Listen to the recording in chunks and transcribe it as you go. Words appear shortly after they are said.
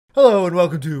Hello and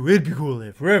welcome to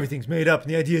idBeCoolif, where everything's made up and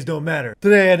the ideas don't matter.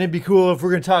 Today on idBeCoolif, we're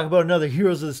going to talk about another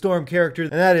Heroes of the Storm character,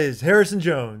 and that is Harrison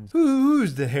Jones.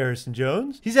 Who's the Harrison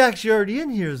Jones? He's actually already in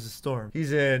Heroes of the Storm.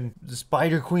 He's in the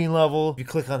Spider Queen level. If you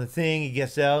click on the thing, he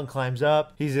gets out and climbs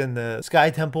up. He's in the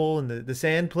Sky Temple and the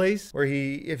sand place, where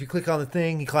if you click on the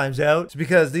thing, he climbs out. It's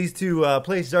because these two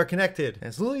places are connected. And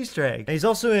it's a little Easter egg.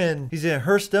 And he's in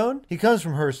Hearthstone. He comes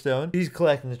from Hearthstone. He's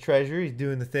collecting the treasure. He's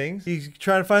doing the things. He's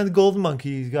trying to find the golden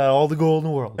monkey. He's got all the gold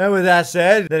in the world. And with that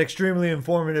said, that extremely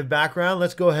informative background,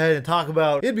 let's go ahead and talk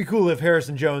about it'd be cool if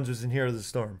Harrison Jones was in Heroes of the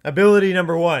Storm. Ability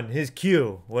number 1, his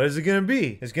Q. What is it going to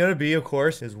be? It's going to be, of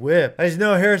course, his whip. As you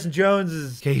know, Harrison Jones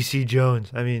is Casey Jones.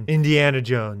 I mean, Indiana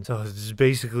Jones. So it's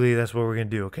basically, that's what we're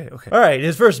going to do. Okay. All right,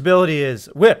 his first ability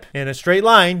is whip. In a straight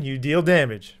line, you deal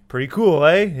damage. Pretty cool,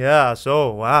 eh? Yeah,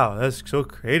 so, wow, that's so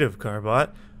creative,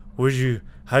 Carbot.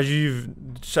 How'd you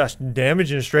such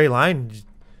damage in a straight line?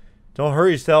 Don't hurt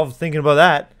yourself thinking about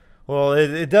that. Well,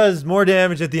 it does more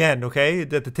damage at the end, okay? At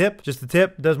the tip, just the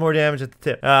tip, does more damage at the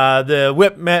tip. The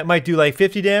whip might do like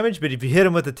 50 damage, but if you hit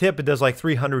him with the tip, it does like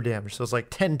 300 damage. So it's like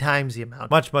 10 times the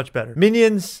amount. Much, much better.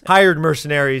 Minions, hired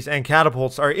mercenaries, and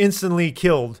catapults are instantly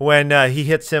killed when he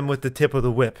hits him with the tip of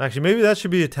the whip. Actually, maybe that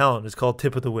should be a talent. It's called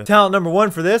Tip of the Whip. Talent number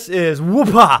 1 for this is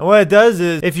Whoopah. And what it does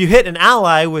is, if you hit an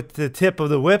ally with the tip of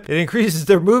the whip, it increases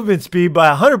their movement speed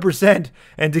by 100%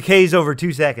 and decays over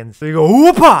 2 seconds. So you go,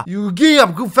 Whoopah! You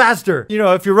go faster. You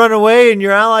know, if you run away and you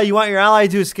want your ally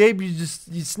to escape,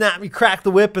 you crack the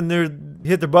whip and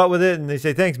hit their butt with it and they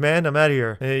say, thanks man, I'm out of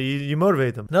here. You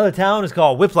motivate them. Another talent is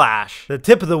called Whiplash. The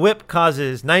tip of the whip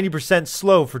causes 90%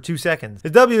 slow for 2 seconds.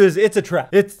 The W is it's a trap.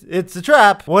 It's a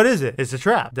trap. What is it? It's a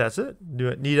trap. That's it.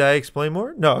 Need I explain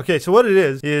more? No. Okay, so what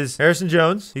it is Harrison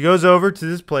Jones, he goes over to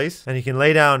this place and he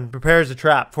can prepares a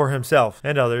trap for himself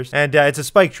and others. And it's a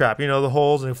spike trap, you know, the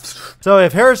holes. And so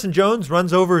if Harrison Jones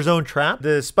runs over his own trap,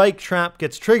 the spike trap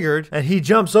gets triggered and he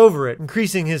jumps over it,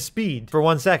 increasing his speed for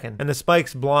 1 second, and the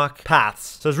spikes block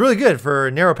paths. So it's really good for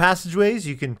narrow passageways.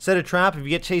 You can set a trap. If you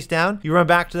get chased down, you run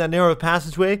back to that narrow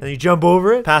passageway and you jump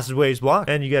over it, passageway is blocked,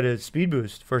 and you get a speed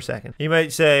boost for a second. You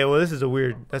might say, well,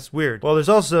 that's weird. Well, there's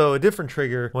also a different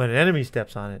trigger when an enemy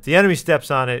steps on it. If the enemy steps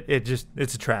on it,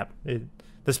 it's a trap.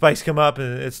 The spikes come up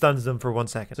and it stuns them for 1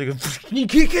 second. So you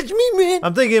can't catch me, man.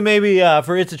 I'm thinking maybe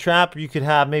for It's a Trap, you could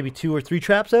have maybe 2 or 3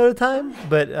 traps at a time,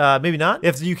 but maybe not.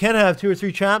 If you can have 2 or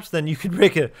 3 traps, then you could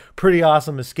make a pretty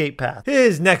awesome escape path.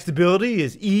 His next ability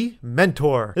is E,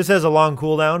 Mentor. This has a long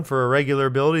cooldown for a regular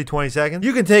ability, 20 seconds.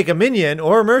 You can take a minion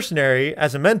or a mercenary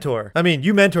as a mentor. I mean,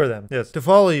 you mentor them, yes, to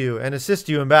follow you and assist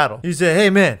you in battle. You say,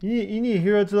 hey man, you need a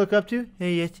hero to look up to?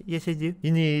 Hey, yes I do.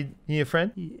 You need a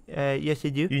friend? Yes I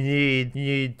do. You need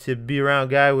to be around a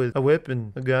guy with a whip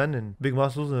and a gun and big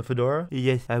muscles and a fedora?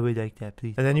 Yes, I would like that,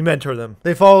 please. And then you mentor them.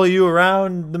 They follow you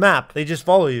around the map. They just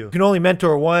follow you. You can only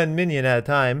mentor 1 minion at a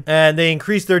time, and they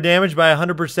increase their damage by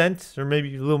 100%, or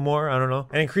maybe a little more, I don't know,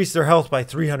 and increase their health by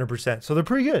 300%. So they're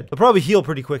pretty good. They'll probably heal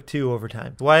pretty quick too over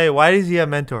time. Why does he have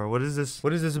mentor? What is this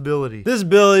ability? This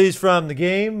ability is from the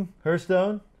game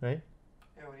Hearthstone, right?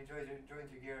 Yeah, when he joins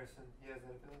your garrison, he has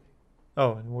that ability.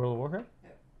 Oh, in World of Warcraft?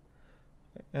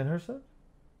 Yeah. And Hearthstone?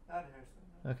 Not Harrison.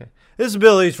 No. Okay. This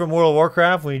ability is from World of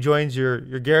Warcraft when he joins your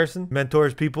garrison,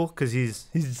 mentors people, because he's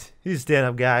a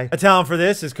stand-up guy. A talent for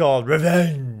this is called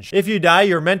Revenge. If you die,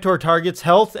 your mentor target's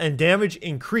health and damage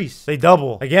increase. They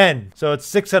double again. So it's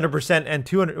 600% and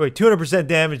 200%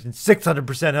 damage and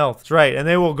 600% health. That's right. And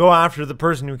they will go after the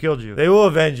person who killed you. They will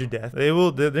avenge your death.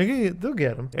 They'll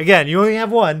get him. Again, you only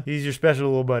have 1. He's your special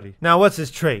little buddy. Now, what's his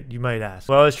trait, you might ask?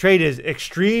 Well, his trait is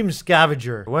Extreme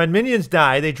Scavenger. When minions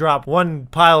die, they drop 1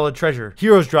 pile of treasure.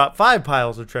 Heroes drop 5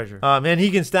 piles of treasure. And he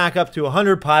can stack up to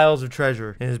 100 piles of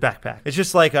treasure in his backpack. It's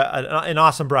just like an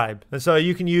awesome bribe. And so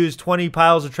you can use 20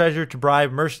 piles of treasure to bribe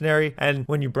a mercenary, and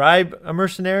when you bribe a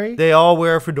mercenary, they all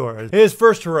wear fedoras. His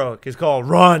first heroic is called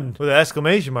Run with an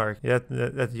exclamation mark. You have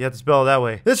to spell it that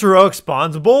way. This heroic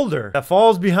spawns a boulder that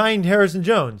falls behind Harrison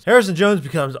Jones. Harrison Jones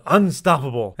becomes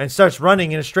unstoppable and starts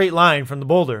running in a straight line from the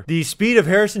boulder. The speed of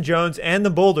Harrison Jones and the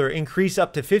boulder increase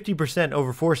up to 50%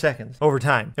 over 4 seconds over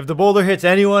time. If the boulder hits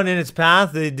anyone in its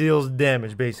path, it deals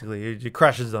damage, basically. It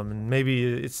crushes them and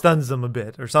maybe it stuns them a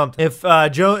bit or something. If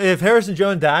Harrison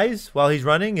Jones dies while he's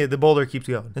running, the boulder keeps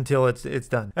going until it's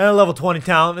done. And a level 20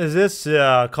 talent is this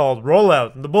called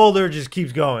Rollout. The boulder just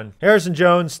keeps going. Harrison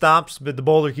Jones stops, but the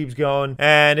boulder keeps going.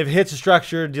 And if it hits a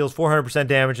structure, it deals 400%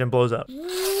 damage and blows up.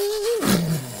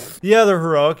 The other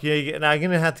heroic, now I'm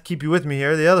gonna have to keep you with me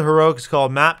here. The other heroic is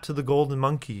called Map to the Golden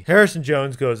Monkey. Harrison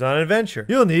Jones goes on an adventure.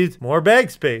 You'll need more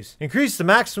bag space. Increase the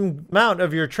maximum amount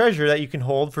of your treasure that you can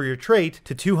hold for your trait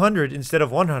to 200 instead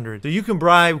of 100. So you can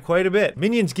bribe quite a bit.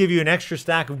 Minions give you an extra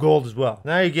stack of gold as well.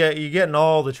 Now you're getting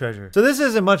all the treasure. So this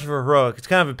isn't much of a heroic. It's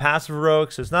kind of a passive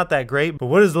heroic, so it's not that great. But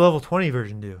what does the level 20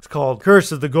 version do? It's called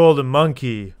Curse of the Golden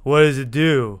Monkey. What does it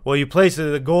do? Well, you place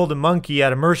the golden monkey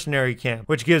at a mercenary camp,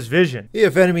 which gives vision.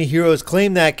 If enemy heroes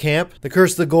claim that camp, the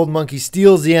Curse of the Golden Monkey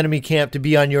steals the enemy camp to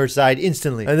be on your side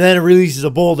instantly. And then it releases a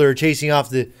boulder chasing off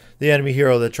the enemy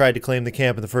hero that tried to claim the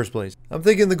camp in the first place. I'm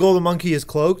thinking the golden monkey is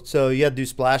cloaked, so you have to do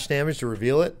splash damage to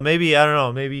reveal it. Maybe, I don't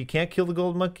know, maybe you can't kill the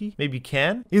golden monkey? Maybe you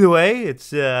can? Either way,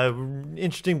 it's an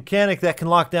interesting mechanic that can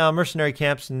lock down mercenary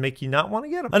camps and make you not want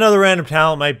to get them. Another random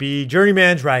talent might be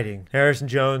Journeyman's Riding. Harrison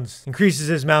Jones increases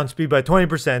his mount speed by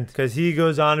 20% because he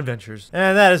goes on adventures.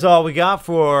 And that is all we got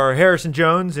for Harrison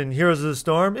Jones in Heroes of the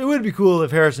Storm. It would be cool if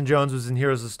Harrison Jones was in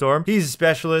Heroes of the Storm. He's a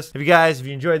specialist. If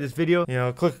you enjoyed this video, you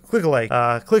know, click a like,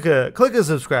 click a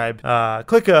subscribe,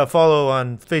 click a follow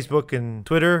on Facebook and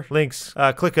Twitter, links,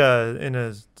 click in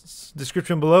a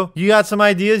description below. You got some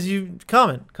ideas, you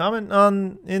comment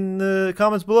in the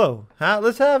comments below.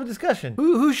 Let's have a discussion.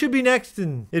 Who should be next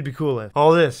in idBeCoolif?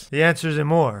 All this, the answers and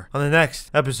more on the next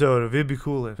episode of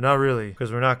idBeCoolif. Not really,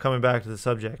 because we're not coming back to the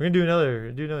subject. We're gonna do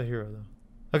another hero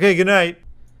though. Okay, good night.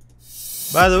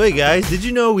 By the way, guys, did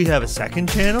you know we have a second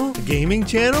channel? A gaming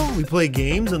channel? We play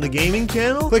games on the gaming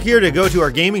channel? Click here to go to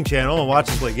our gaming channel and watch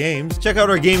us play games. Check out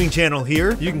our gaming channel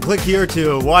here. You can click here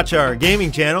to watch our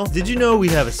gaming channel. Did you know we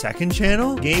have a second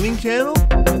channel? Gaming channel?